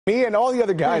Me and all the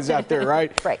other guys out there,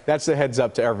 right? Right. That's the heads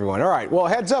up to everyone. All right. Well,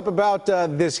 heads up about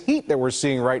this heat that we're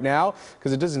seeing right now,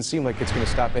 because it doesn't seem like it's going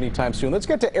to stop anytime soon. Let's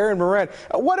get to Aaron Moran.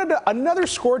 Another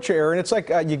scorcher, Aaron. It's like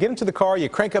you get into the car, you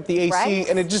crank up the AC, right,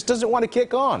 and it just doesn't want to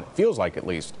kick on. Feels like, at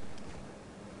least.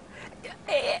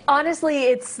 Honestly,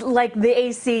 it's like the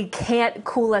AC can't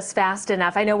cool us fast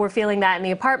enough. I know we're feeling that in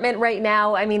the apartment right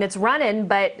now. I mean, it's running,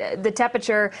 but the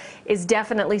temperature is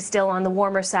definitely still on the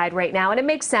warmer side right now. And it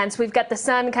makes sense. We've got the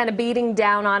sun kind of beating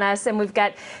down on us, and we've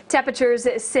got temperatures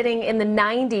sitting in the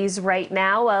 90s right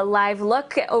now. A live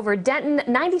look over Denton,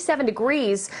 97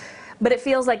 degrees. But it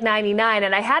feels like 99,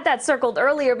 and I had that circled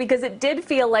earlier because it did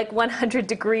feel like 100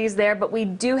 degrees there, but we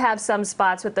do have some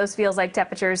spots with those feels like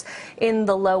temperatures in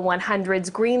the low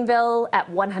 100s. Greenville at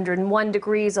 101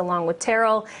 degrees along with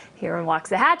Terrell. Here in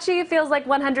Waxahachie, it feels like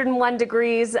 101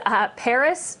 degrees.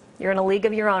 Paris, you're in a league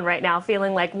of your own right now,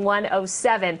 feeling like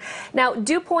 107. Now,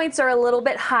 dew points are a little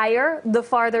bit higher the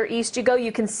farther east you go.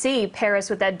 You can see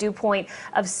Paris with that dew point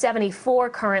of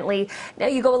 74 currently. Now,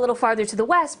 you go a little farther to the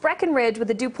west, Breckenridge with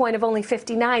a dew point of only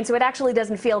 59, so it actually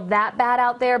doesn't feel that bad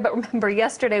out there. But remember,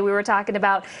 yesterday we were talking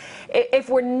about if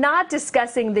we're not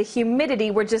discussing the humidity,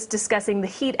 we're just discussing the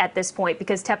heat at this point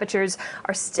because temperatures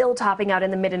are still topping out in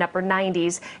the mid and upper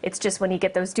 90s. It's just when you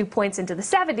get those dew points into the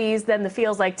 70s, then the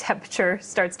feels like temperature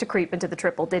starts to creep into the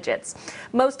triple digits.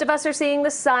 Most of us are seeing the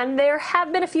sun. There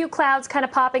have been a few clouds kind of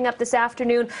popping up this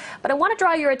afternoon, but I want to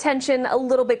draw your attention a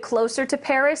little bit closer to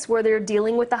Paris, where they're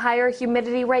dealing with the higher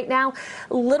humidity right now.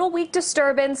 Little weak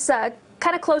disturbance,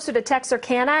 kind of closer to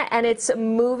Texarkana, and it's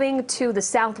moving to the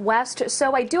southwest.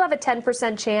 So I do have a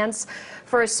 10% chance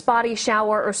for a spotty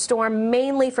shower or storm,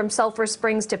 mainly from Sulphur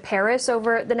Springs to Paris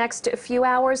over the next few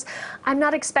hours. I'm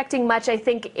not expecting much. I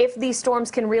think if these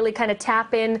storms can really kind of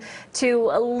tap in to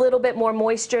a little bit more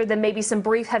moisture, then maybe some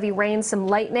brief heavy rain, some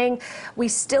lightning. We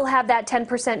still have that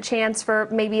 10% chance for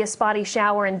maybe a spotty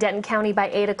shower in Denton County by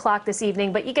 8 o'clock this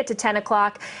evening, but you get to 10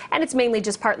 o'clock and it's mainly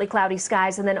just partly cloudy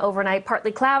skies, and then overnight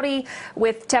partly cloudy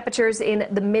with temperatures in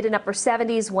the mid and upper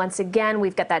 70s. Once again,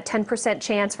 we've got that 10%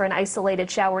 chance for an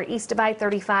isolated shower east of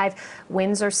I-35.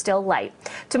 Winds are still light.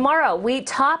 Tomorrow, we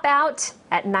top out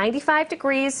at 95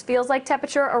 degrees, feels like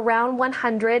temperature around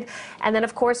 100. And then,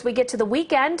 of course, we get to the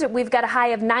weekend. We've got a high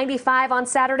of 95 on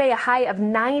Saturday, a high of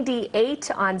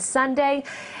 98 on Sunday.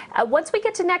 Once we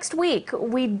get to next week,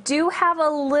 we do have a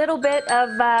little bit of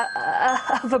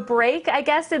a break, I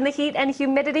guess, in the heat and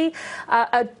humidity.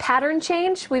 A pattern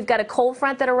change. We've got a cold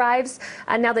front that arrives.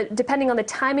 Now, depending on the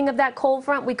timing of that cold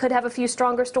front, we could have a few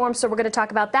stronger storms. So we're going to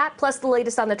talk about that, plus the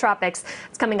latest on the tropics.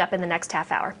 It's coming up in the next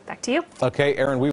half hour. Back to you. Okay, Aaron.